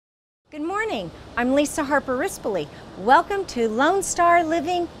Good morning. I'm Lisa Harper Rispoli. Welcome to Lone Star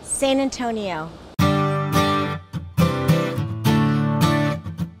Living, San Antonio.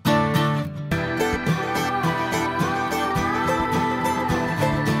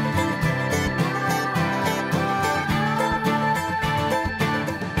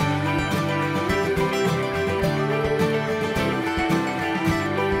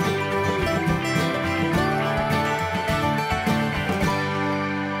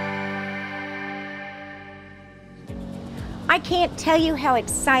 I can't tell you how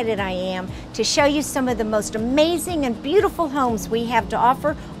excited I am to show you some of the most amazing and beautiful homes we have to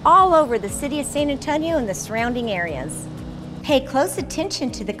offer all over the city of San Antonio and the surrounding areas. Pay close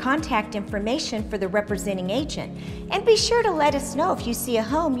attention to the contact information for the representing agent, and be sure to let us know if you see a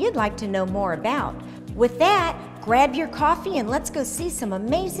home you'd like to know more about. With that, grab your coffee and let's go see some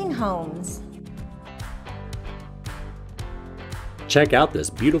amazing homes. Check out this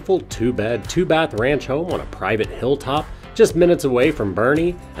beautiful 2-bed, 2-bath ranch home on a private hilltop just minutes away from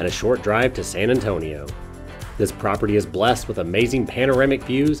Boerne and a short drive to San Antonio. This property is blessed with amazing panoramic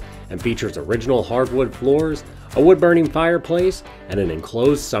views and features original hardwood floors, a wood-burning fireplace, and an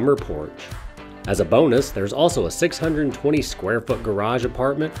enclosed summer porch. As a bonus, there's also a 620 square foot garage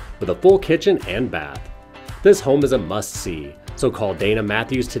apartment with a full kitchen and bath. This home is a must-see, so call Dana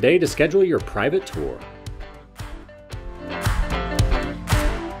Matthews today to schedule your private tour.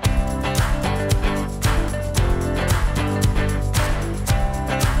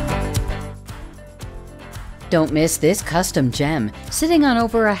 Don't miss this custom gem, sitting on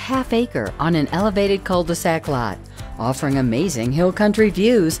over a half acre on an elevated cul-de-sac lot. Offering amazing hill country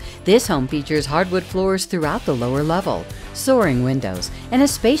views, this home features hardwood floors throughout the lower level, soaring windows, and a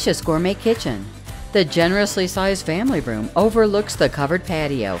spacious gourmet kitchen. The generously sized family room overlooks the covered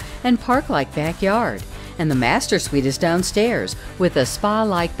patio and park-like backyard, and the master suite is downstairs with a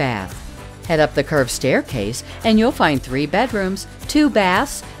spa-like bath. Head up the curved staircase and you'll find 3 bedrooms, 2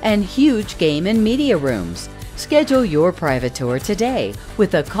 baths, and huge game and media rooms. Schedule your private tour today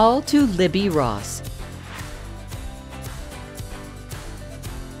with a call to Libby Ross.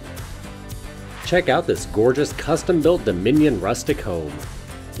 Check out this gorgeous custom-built Dominion rustic home.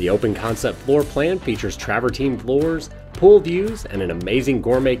 The open concept floor plan features travertine floors, pool views, and an amazing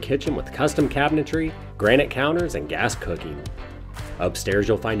gourmet kitchen with custom cabinetry, granite counters, and gas cooking. Upstairs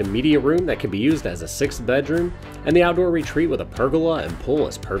you'll find a media room that can be used as a 6th bedroom, and the outdoor retreat with a pergola and pool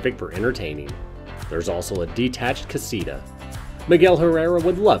is perfect for entertaining. There's also a detached casita. Miguel Herrera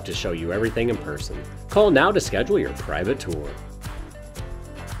would love to show you everything in person. Call now to schedule your private tour.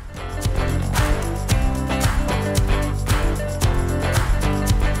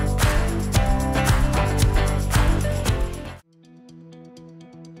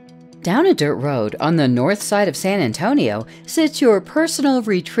 Down a dirt road on the north side of San Antonio sits your personal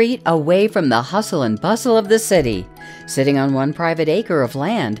retreat away from the hustle and bustle of the city. Sitting on 1 private acre of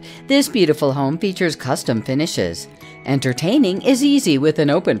land, this beautiful home features custom finishes. Entertaining is easy with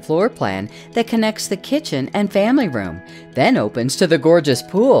an open floor plan that connects the kitchen and family room, then opens to the gorgeous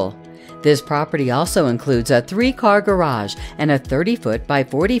pool. This property also includes a 3-car garage and a 30-foot by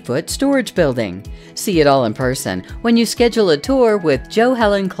 40-foot storage building. See it all in person when you schedule a tour with Jo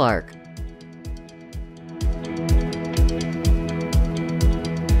Helen Clark.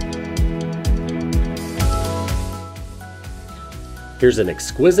 Here's an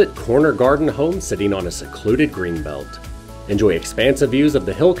exquisite corner garden home sitting on a secluded greenbelt. Enjoy expansive views of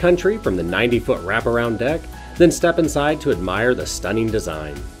the hill country from the 90-foot wraparound deck, then step inside to admire the stunning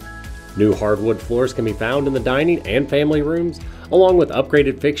design. New hardwood floors can be found in the dining and family rooms, along with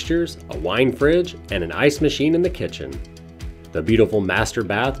upgraded fixtures, a wine fridge, and an ice machine in the kitchen. The beautiful master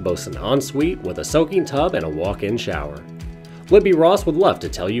bath boasts an ensuite with a soaking tub and a walk-in shower. Libby Ross would love to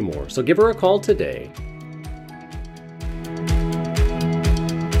tell you more, so give her a call today.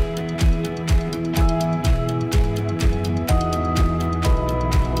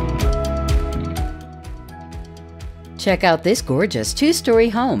 Check out this gorgeous 2-story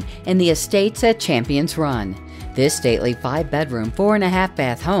home in the Estates at Champions Run. This stately 5-bedroom,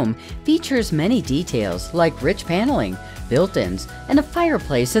 4.5-bath home features many details like rich paneling, built-ins, and a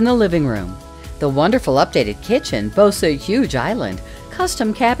fireplace in the living room. The wonderful updated kitchen boasts a huge island,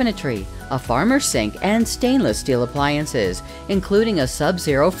 custom cabinetry, a farmer's sink, and stainless steel appliances, including a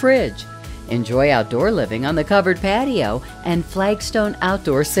Sub-Zero fridge. Enjoy outdoor living on the covered patio and flagstone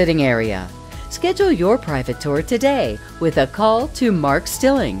outdoor sitting area. Schedule your private tour today with a call to Mark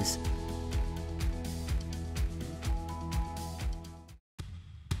Stillings.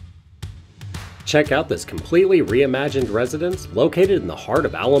 Check out this completely reimagined residence located in the heart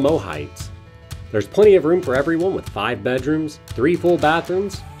of Alamo Heights. There's plenty of room for everyone with 5 bedrooms, 3 full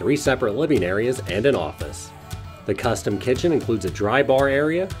bathrooms, 3 separate living areas, and an office. The custom kitchen includes a dry bar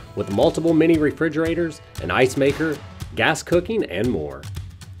area with multiple mini refrigerators, an ice maker, gas cooking, and more.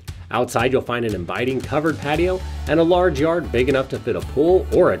 Outside you'll find an inviting covered patio and a large yard big enough to fit a pool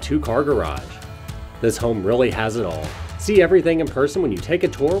or a 2-car garage. This home really has it all. See everything in person when you take a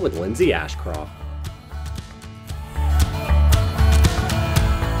tour with Lindsay Ashcroft.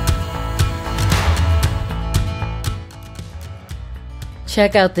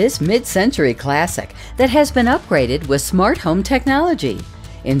 Check out this mid-century classic that has been upgraded with smart home technology.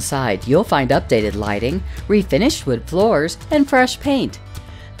 Inside, you'll find updated lighting, refinished wood floors, and fresh paint.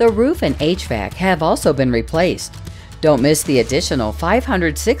 The roof and HVAC have also been replaced. Don't miss the additional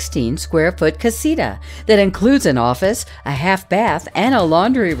 516 square foot casita that includes an office, a half bath, and a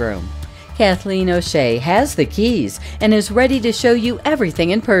laundry room. Kathleen O'Shea has the keys and is ready to show you everything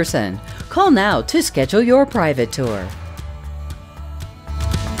in person. Call now to schedule your private tour.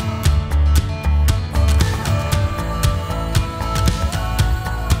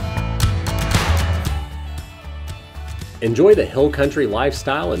 Enjoy the hill country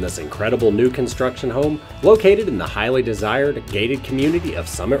lifestyle in this incredible new construction home located in the highly desired gated community of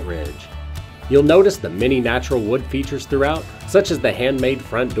Summit Ridge. You'll notice the many natural wood features throughout, such as the handmade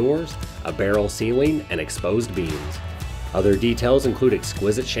front doors, a barrel ceiling, and exposed beams. Other details include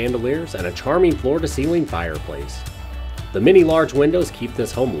exquisite chandeliers and a charming floor-to-ceiling fireplace. The many large windows keep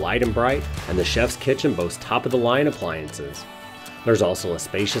this home light and bright, and the chef's kitchen boasts top-of-the-line appliances. There's also a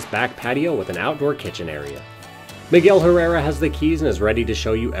spacious back patio with an outdoor kitchen area. Miguel Herrera has the keys and is ready to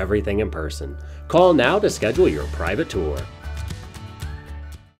show you everything in person. Call now to schedule your private tour.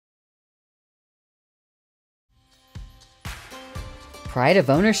 Pride of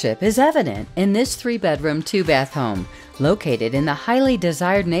ownership is evident in this 3-bedroom, 2-bath home located in the highly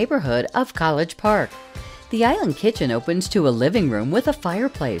desired neighborhood of College Park. The island kitchen opens to a living room with a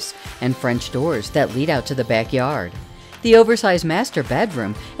fireplace and French doors that lead out to the backyard. The oversized master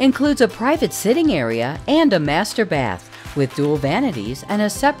bedroom includes a private sitting area and a master bath with dual vanities and a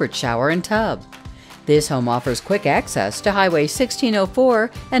separate shower and tub. This home offers quick access to Highway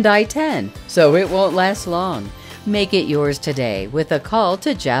 1604 and I-10, so it won't last long. Make it yours today with a call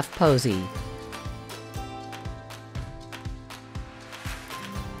to Jeff Posey.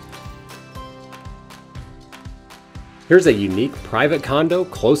 Here's a unique private condo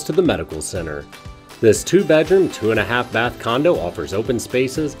close to the medical center. This 2-bedroom, 2.5-bath condo offers open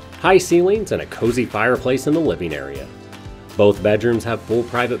spaces, high ceilings, and a cozy fireplace in the living area. Both bedrooms have full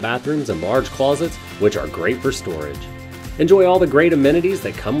private bathrooms and large closets, which are great for storage. Enjoy all the great amenities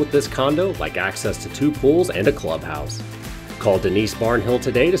that come with this condo, like access to 2 pools and a clubhouse. Call Denise Barnhill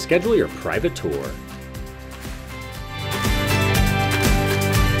today to schedule your private tour.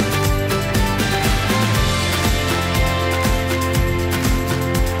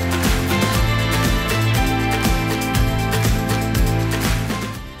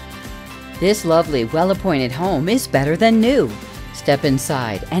 This lovely, well-appointed home is better than new. Step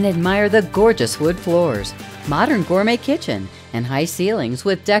inside and admire the gorgeous wood floors, modern gourmet kitchen, and high ceilings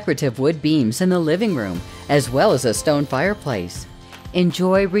with decorative wood beams in the living room, as well as a stone fireplace.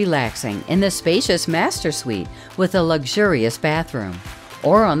 Enjoy relaxing in the spacious master suite with a luxurious bathroom,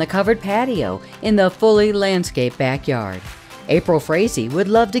 or on the covered patio in the fully landscaped backyard. April Frazee would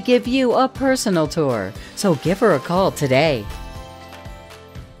love to give you a personal tour, so give her a call today.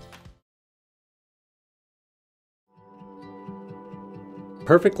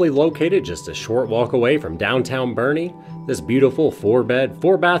 Perfectly located just a short walk away from downtown Boerne, this beautiful 4-bed,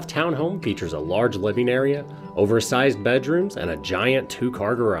 4-bath townhome features a large living area, oversized bedrooms, and a giant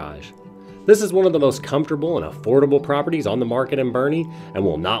 2-car garage. This is one of the most comfortable and affordable properties on the market in Boerne and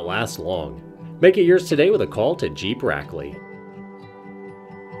will not last long. Make it yours today with a call to Jeep Rackley.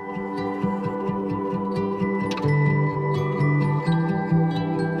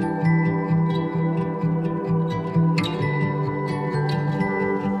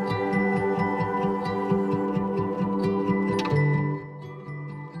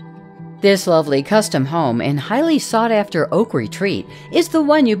 This lovely custom home in highly sought-after Oak Retreat is the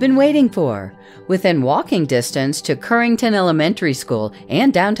one you've been waiting for. Within walking distance to Currington Elementary School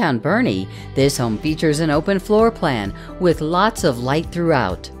and downtown Boerne, this home features an open floor plan with lots of light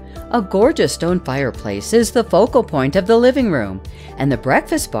throughout. A gorgeous stone fireplace is the focal point of the living room, and the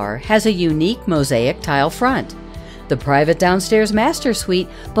breakfast bar has a unique mosaic tile front. The private downstairs master suite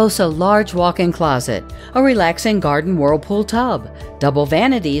boasts a large walk-in closet, a relaxing garden whirlpool tub, double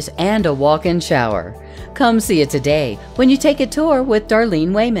vanities, and a walk-in shower. Come see it today when you take a tour with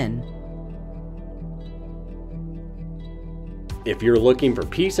Darlene Wayman. If you're looking for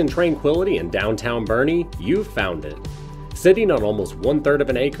peace and tranquility in downtown Boerne, you've found it. Sitting on almost 1/3 of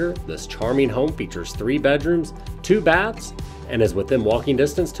an acre, this charming home features 3 bedrooms, 2 baths, and is within walking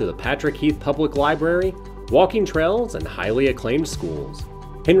distance to the Patrick Heath Public Library, walking trails, and highly acclaimed schools.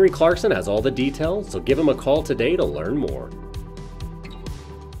 Henry Clarkson has all the details, so give him a call today to learn more.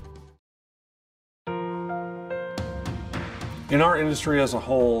 In our industry as a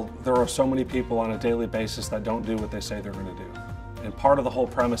whole, there are so many people on a daily basis that don't do what they say they're going to do. And part of the whole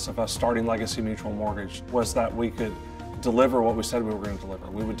premise of us starting Legacy Mutual Mortgage was that we could deliver what we said we were going to deliver.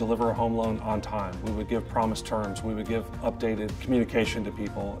 We would deliver a home loan on time. We would give promised terms. We would give updated communication to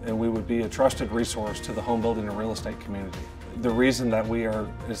people, and we would be a trusted resource to the home building and real estate community. The reason that we are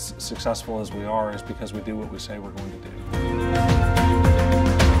as successful as we are is because we do what we say we're going to do.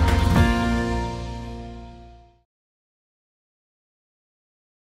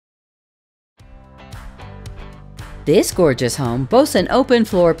 This gorgeous home boasts an open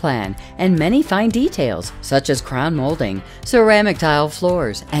floor plan and many fine details such as crown molding, ceramic tile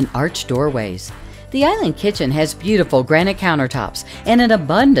floors, and arched doorways. The island kitchen has beautiful granite countertops and an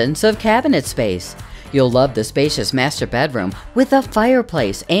abundance of cabinet space. You'll love the spacious master bedroom with a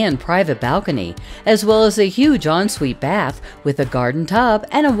fireplace and private balcony, as well as a huge ensuite bath with a garden tub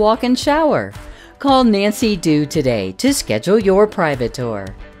and a walk-in shower. Call Nancy Dew today to schedule your private tour.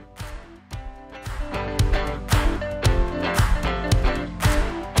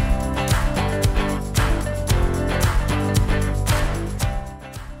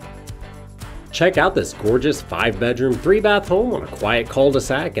 Check out this gorgeous 5-bedroom, 3-bath home on a quiet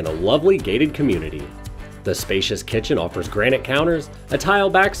cul-de-sac in a lovely gated community. The spacious kitchen offers granite counters, a tile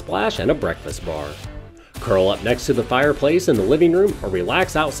backsplash, and a breakfast bar. Curl up next to the fireplace in the living room or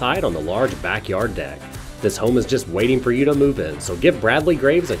relax outside on the large backyard deck. This home is just waiting for you to move in, so give Bradley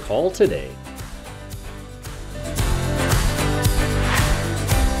Graves a call today.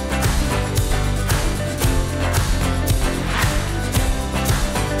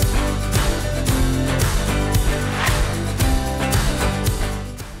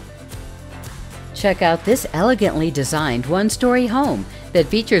 Check out this elegantly designed 1-story home that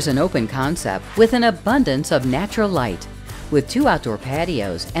features an open concept with an abundance of natural light. With 2 outdoor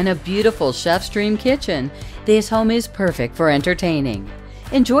patios and a beautiful chef's dream kitchen, this home is perfect for entertaining.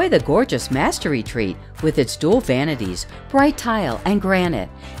 Enjoy the gorgeous master retreat with its dual vanities, bright tile and granite,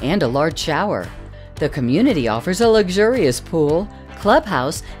 and a large shower. The community offers a luxurious pool,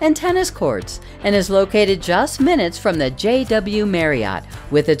 clubhouse, and tennis courts, and is located just minutes from the JW Marriott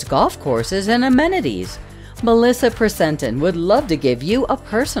with its golf courses and amenities. Melissa Presenton would love to give you a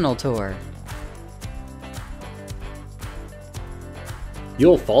personal tour.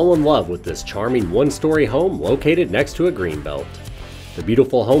 You'll fall in love with this charming 1-story home located next to a greenbelt. The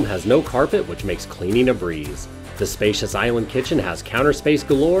beautiful home has no carpet, which makes cleaning a breeze. The spacious island kitchen has counter space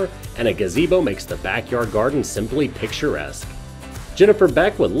galore, and a gazebo makes the backyard garden simply picturesque. Jennifer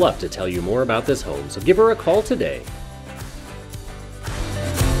Beck would love to tell you more about this home, so give her a call today.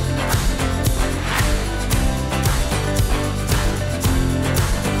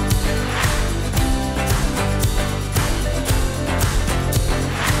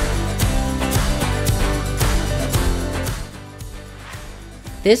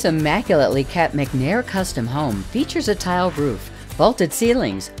 This immaculately kept McNair custom home features a tile roof, vaulted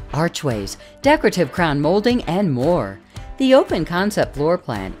ceilings, archways, decorative crown molding, and more. The open concept floor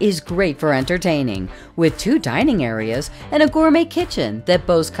plan is great for entertaining, with 2 dining areas and a gourmet kitchen that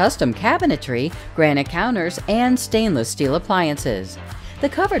boasts custom cabinetry, granite counters, and stainless steel appliances. The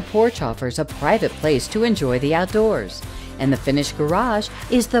covered porch offers a private place to enjoy the outdoors, and the finished garage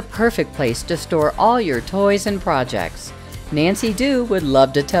is the perfect place to store all your toys and projects. Nancy Dew would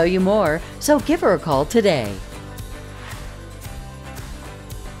love to tell you more, so give her a call today.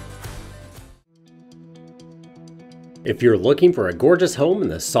 If you're looking for a gorgeous home in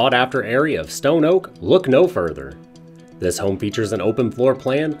the sought-after area of Stone Oak, look no further. This home features an open floor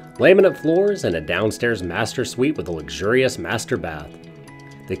plan, laminate floors, and a downstairs master suite with a luxurious master bath.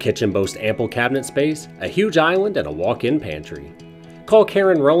 The kitchen boasts ample cabinet space, a huge island, and a walk-in pantry. Call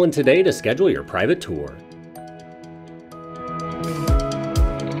Karen Rowland today to schedule your private tour.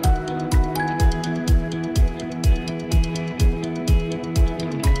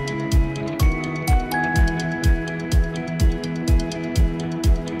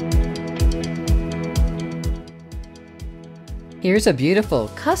 Here's a beautiful,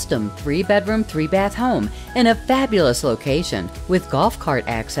 custom 3-bedroom, 3-bath home in a fabulous location with golf cart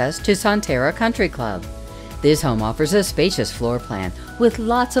access to Sonterra Country Club. This home offers a spacious floor plan with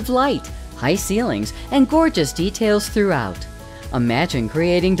lots of light, high ceilings, and gorgeous details throughout. Imagine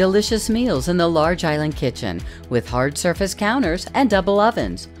creating delicious meals in the large island kitchen with hard surface counters and double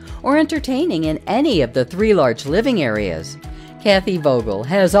ovens, or entertaining in any of the 3 large living areas. Kathy Vogel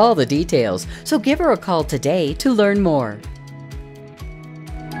has all the details, so give her a call today to learn more.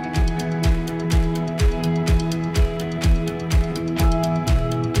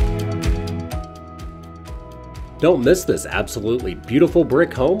 Don't miss this absolutely beautiful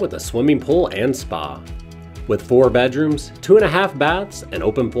brick home with a swimming pool and spa. With 4 bedrooms, 2.5 baths, an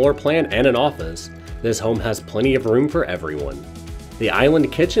open floor plan, and an office, this home has plenty of room for everyone. The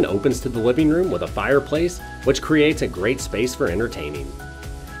island kitchen opens to the living room with a fireplace, which creates a great space for entertaining.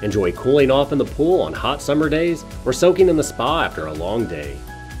 Enjoy cooling off in the pool on hot summer days or soaking in the spa after a long day.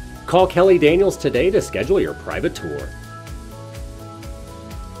 Call Kelly Daniels today to schedule your private tour.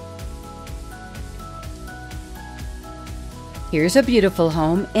 Here's a beautiful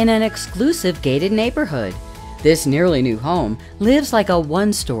home in an exclusive gated neighborhood. This nearly new home lives like a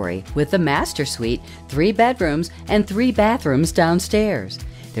 1-story with a master suite, 3 bedrooms, and 3 bathrooms downstairs.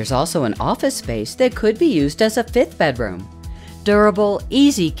 There's also an office space that could be used as a 5th bedroom. Durable,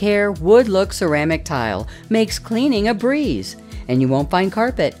 easy care wood look ceramic tile makes cleaning a breeze, and you won't find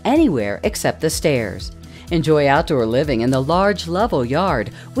carpet anywhere except the stairs. Enjoy outdoor living in the large level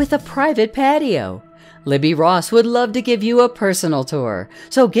yard with a private patio. Libby Ross would love to give you a personal tour,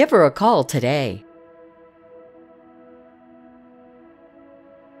 so give her a call today.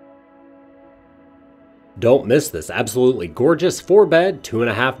 Don't miss this absolutely gorgeous 4-bed,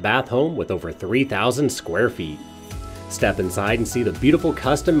 2.5 bath home with over 3,000 square feet. Step inside and see the beautiful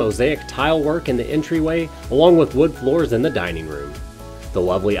custom mosaic tile work in the entryway, along with wood floors in the dining room. The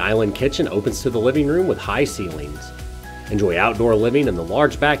lovely island kitchen opens to the living room with high ceilings. Enjoy outdoor living in the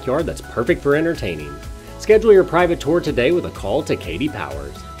large backyard that's perfect for entertaining. Schedule your private tour today with a call to Katie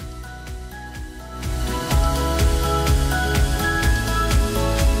Powers.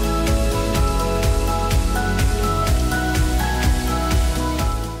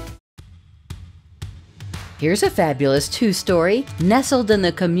 Here's a fabulous 2-story nestled in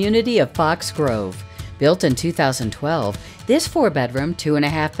the community of Fox Grove. Built in 2012, this 4-bedroom,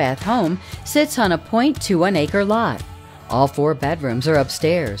 2.5 bath home sits on a 0.21 acre lot. All 4 bedrooms are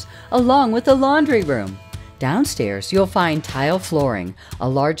upstairs, along with a laundry room. Downstairs, you'll find tile flooring, a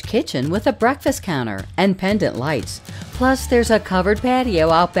large kitchen with a breakfast counter, and pendant lights. Plus, there's a covered patio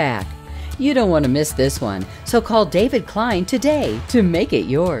out back. You don't want to miss this one, so call David Klein today to make it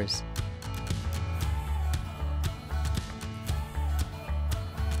yours.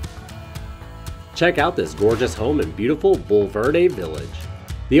 Check out this gorgeous home in beautiful Bulverde Village.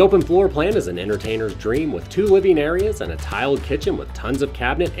 The open floor plan is an entertainer's dream with 2 living areas and a tiled kitchen with tons of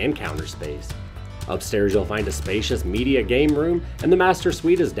cabinet and counter space. Upstairs you'll find a spacious media game room, and the master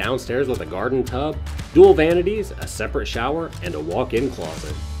suite is downstairs with a garden tub, dual vanities, a separate shower, and a walk-in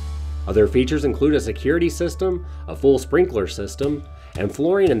closet. Other features include a security system, a full sprinkler system, and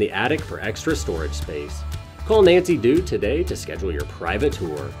flooring in the attic for extra storage space. Call Nancy Dude today to schedule your private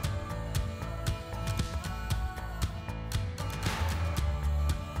tour.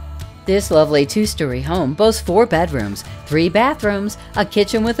 This lovely 2-story home boasts 4 bedrooms, 3 bathrooms, a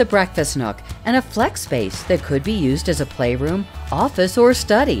kitchen with a breakfast nook, and a flex space that could be used as a playroom, office, or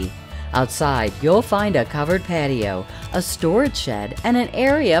study. Outside, you'll find a covered patio, a storage shed, and an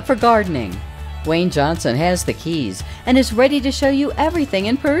area for gardening. Wayne Johnson has the keys and is ready to show you everything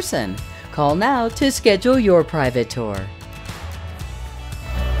in person. Call now to schedule your private tour.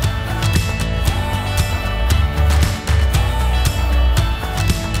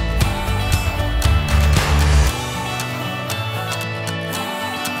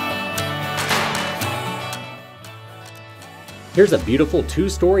 Here's a beautiful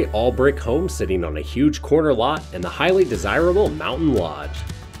 2-story all-brick home sitting on a huge corner lot in the highly desirable Mountain Lodge.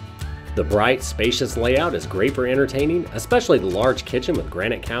 The bright, spacious layout is great for entertaining, especially the large kitchen with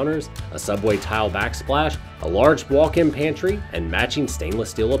granite counters, a subway tile backsplash, a large walk-in pantry, and matching stainless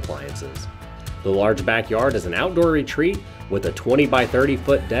steel appliances. The large backyard is an outdoor retreat with a 20 by 30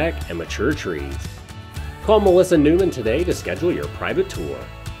 foot deck and mature trees. Call Melissa Newman today to schedule your private tour.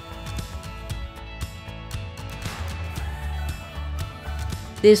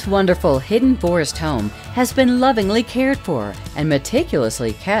 This wonderful hidden forest home has been lovingly cared for and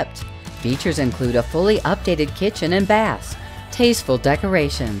meticulously kept. Features include a fully updated kitchen and baths, tasteful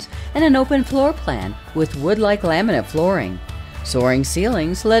decorations, and an open floor plan with wood-like laminate flooring. Soaring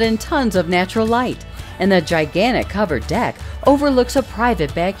ceilings let in tons of natural light, and the gigantic covered deck overlooks a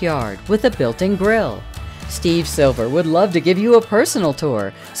private backyard with a built-in grill. Steve Silver would love to give you a personal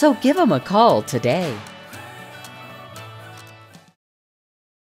tour, so give him a call today.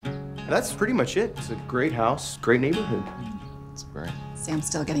 That's pretty much it. It's a great house, great neighborhood. That's great. Sam's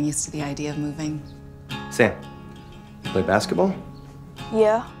still getting used to the idea of moving. Sam, you play basketball?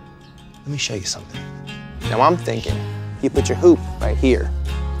 Yeah. Let me show you something. Now I'm thinking, you put your hoop right here,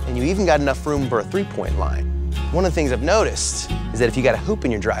 and you even got enough room for a three-point line. One of the things I've noticed is that if you got a hoop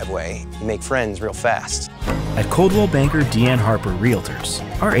in your driveway, you make friends real fast. At Coldwell banker Deanne Harper Realtors,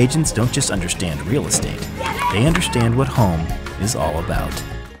 our agents don't just understand real estate, they understand what home is all about.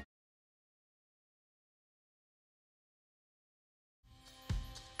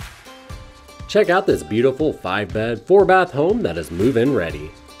 Check out this beautiful 5-bed, 4-bath home that is move-in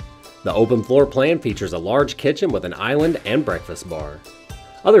ready. The open floor plan features a large kitchen with an island and breakfast bar.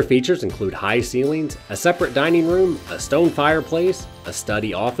 Other features include high ceilings, a separate dining room, a stone fireplace, a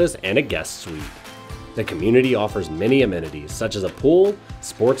study office, and a guest suite. The community offers many amenities such as a pool,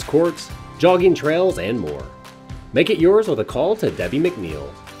 sports courts, jogging trails, and more. Make it yours with a call to Debbie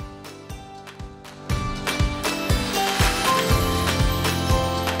McNeil.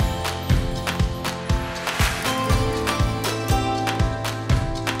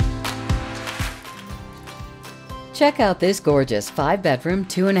 Check out this gorgeous 5-bedroom,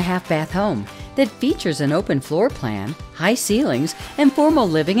 2.5-bath home that features an open floor plan, high ceilings, and formal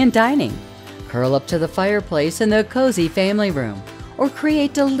living and dining. Curl up to the fireplace in the cozy family room, or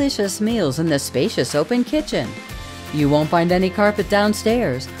create delicious meals in the spacious open kitchen. You won't find any carpet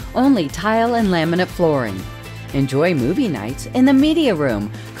downstairs, only tile and laminate flooring. Enjoy movie nights in the media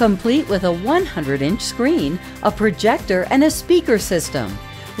room, complete with a 100-inch screen, a projector, and a speaker system.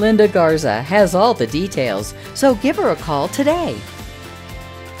 Linda Garza has all the details, so give her a call today.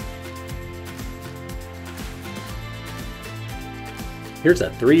 Here's a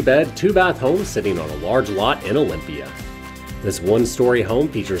 3-bed, 2-bath home sitting on a large lot in Olympia. This 1-story home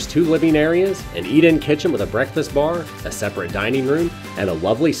features 2 living areas, an eat-in kitchen with a breakfast bar, a separate dining room, and a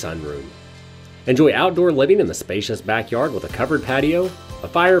lovely sunroom. Enjoy outdoor living in the spacious backyard with a covered patio, a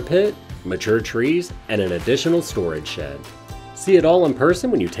fire pit, mature trees, and an additional storage shed. See it all in person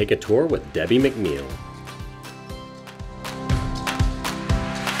when you take a tour with Debbie McNeil.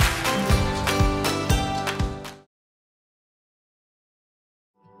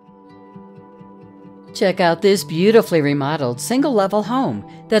 Check out this beautifully remodeled single-level home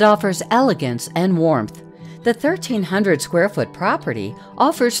that offers elegance and warmth. The 1,300 square foot property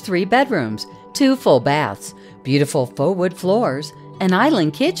offers 3 bedrooms, 2 full baths, beautiful faux wood floors, an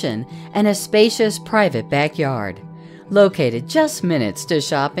island kitchen, and a spacious private backyard. Located just minutes to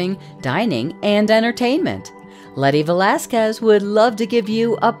shopping, dining, and entertainment. Letty Velasquez would love to give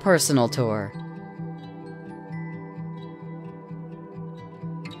you a personal tour.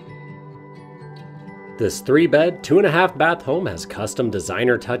 This 3-bed, 2.5-bath home has custom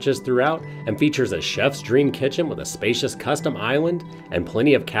designer touches throughout and features a chef's dream kitchen with a spacious custom island and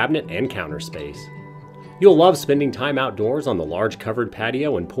plenty of cabinet and counter space. You'll love spending time outdoors on the large covered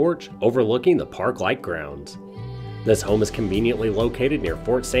patio and porch overlooking the park-like grounds. This home is conveniently located near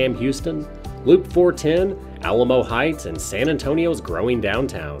Fort Sam Houston, Loop 410, Alamo Heights, and San Antonio's growing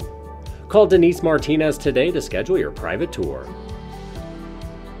downtown. Call Denise Martinez today to schedule your private tour.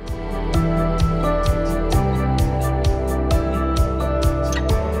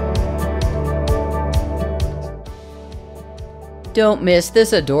 Don't miss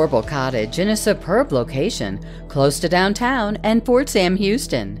this adorable cottage in a superb location close to downtown and Fort Sam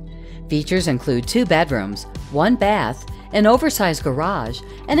Houston. Features include 2 bedrooms, 1 bath, an oversized garage,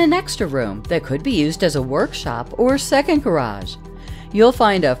 and an extra room that could be used as a workshop or second garage. You'll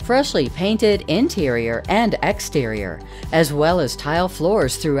find a freshly painted interior and exterior, as well as tile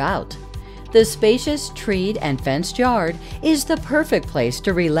floors throughout. The spacious, treed, and fenced yard is the perfect place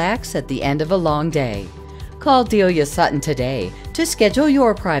to relax at the end of a long day. Call Delia Sutton today to schedule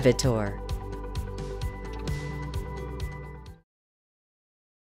your private tour.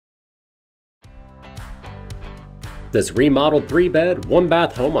 This remodeled 3-bed,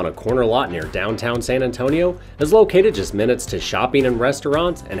 1-bath home on a corner lot near downtown San Antonio is located just minutes to shopping and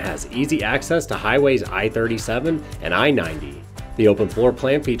restaurants and has easy access to highways I-37 and I-90. The open floor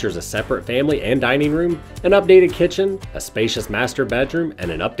plan features a separate family and dining room, an updated kitchen, a spacious master bedroom,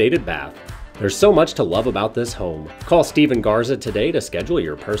 and an updated bath. There's so much to love about this home. Call Stephen Garza today to schedule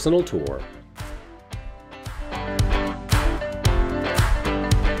your personal tour.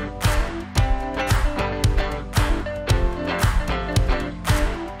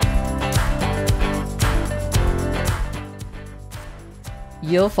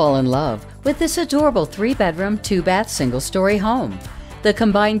 You'll fall in love with this adorable 3-bedroom, 2-bath, single-story home. The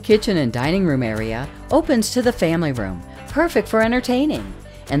combined kitchen and dining room area opens to the family room, perfect for entertaining,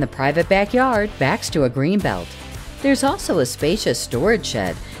 and the private backyard backs to a greenbelt. There's also a spacious storage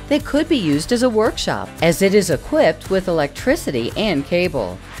shed that could be used as a workshop, as it is equipped with electricity and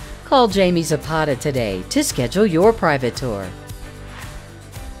cable. Call Jamie Zapata today to schedule your private tour.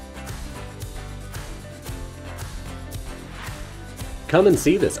 Come and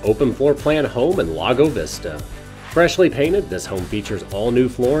see this open floor plan home in Lago Vista. Freshly painted, this home features all new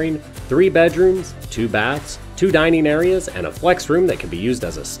flooring, 3 bedrooms, 2 baths, 2 dining areas, and a flex room that can be used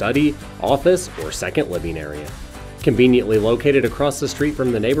as a study, office, or second living area. Conveniently located across the street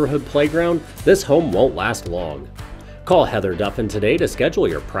from the neighborhood playground, this home won't last long. Call Heather Duffin today to schedule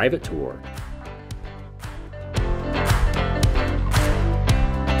your private tour.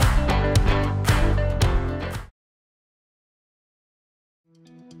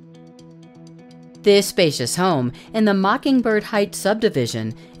 This spacious home in the Mockingbird Heights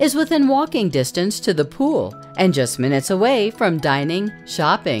subdivision is within walking distance to the pool and just minutes away from dining,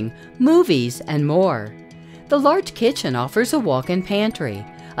 shopping, movies, and more. The large kitchen offers a walk-in pantry,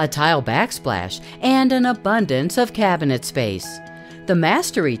 a tile backsplash, and an abundance of cabinet space. The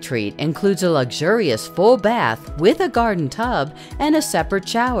master retreat includes a luxurious full bath with a garden tub and a separate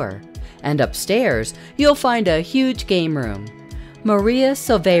shower. And upstairs, you'll find a huge game room. Maria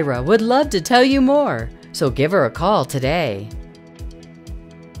Silveira would love to tell you more, so give her a call today.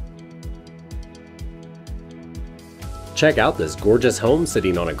 Check out this gorgeous home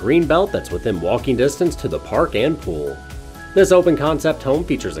sitting on a green belt that's within walking distance to the park and pool. This open concept home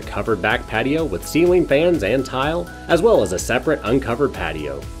features a covered back patio with ceiling fans and tile, as well as a separate uncovered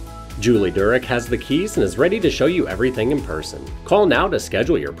patio. Julie Durick has the keys and is ready to show you everything in person. Call now to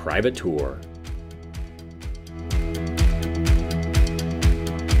schedule your private tour.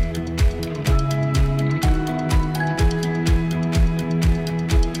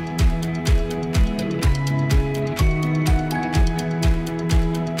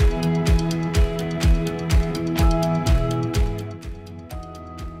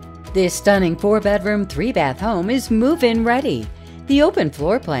 This stunning 4-bedroom, 3-bath home is move-in ready. The open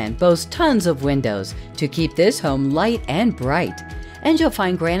floor plan boasts tons of windows to keep this home light and bright. And you'll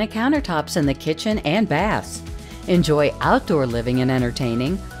find granite countertops in the kitchen and baths. Enjoy outdoor living and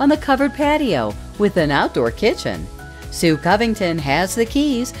entertaining on the covered patio with an outdoor kitchen. Sue Covington has the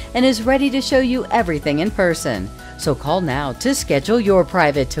keys and is ready to show you everything in person. So call now to schedule your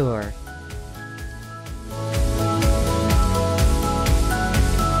private tour.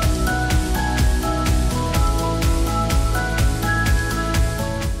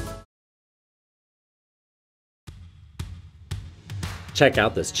 Check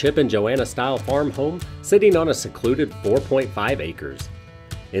out this Chip and Joanna style farm home sitting on a secluded 4.5 acres.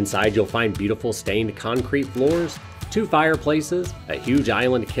 Inside you'll find beautiful stained concrete floors, 2 fireplaces, a huge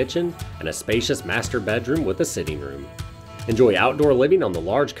island kitchen, and a spacious master bedroom with a sitting room. Enjoy outdoor living on the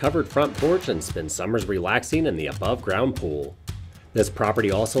large covered front porch and spend summers relaxing in the above ground pool. This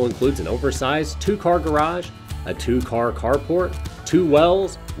property also includes an oversized 2-car garage, a 2-car carport, 2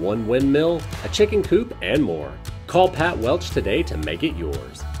 wells, 1 windmill, a chicken coop, and more. Call Pat Welch today to make it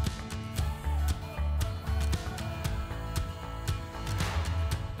yours.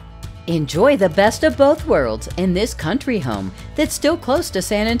 Enjoy the best of both worlds in this country home that's still close to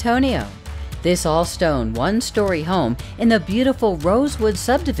San Antonio. This all-stone 1-story home in the beautiful Rosewood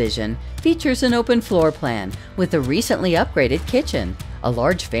subdivision features an open floor plan with a recently upgraded kitchen, a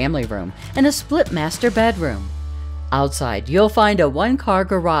large family room, and a split master bedroom. Outside, you'll find a 1-car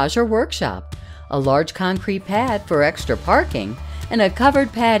garage or workshop, a large concrete pad for extra parking, and a covered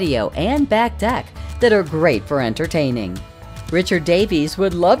patio and back deck that are great for entertaining. Richard Davies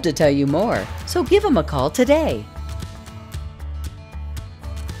would love to tell you more, so give him a call today.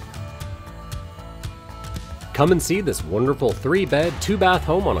 Come and see this wonderful 3-bed, 2-bath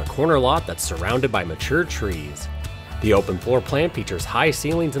home on a corner lot that's surrounded by mature trees. The open floor plan features high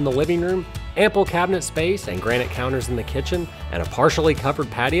ceilings in the living room, ample cabinet space and granite counters in the kitchen, and a partially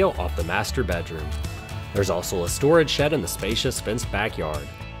covered patio off the master bedroom. There's also a storage shed in the spacious fenced backyard.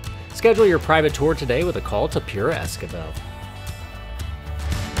 Schedule your private tour today with a call to Pura Esquivel.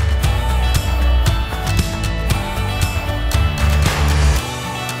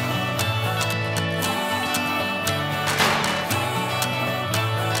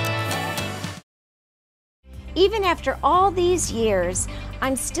 Even after all these years,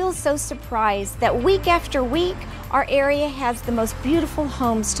 I'm still so surprised that week after week, our area has the most beautiful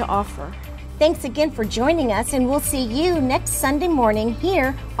homes to offer. Thanks again for joining us, and we'll see you next Sunday morning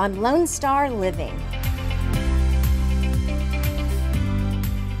here on Lone Star Living.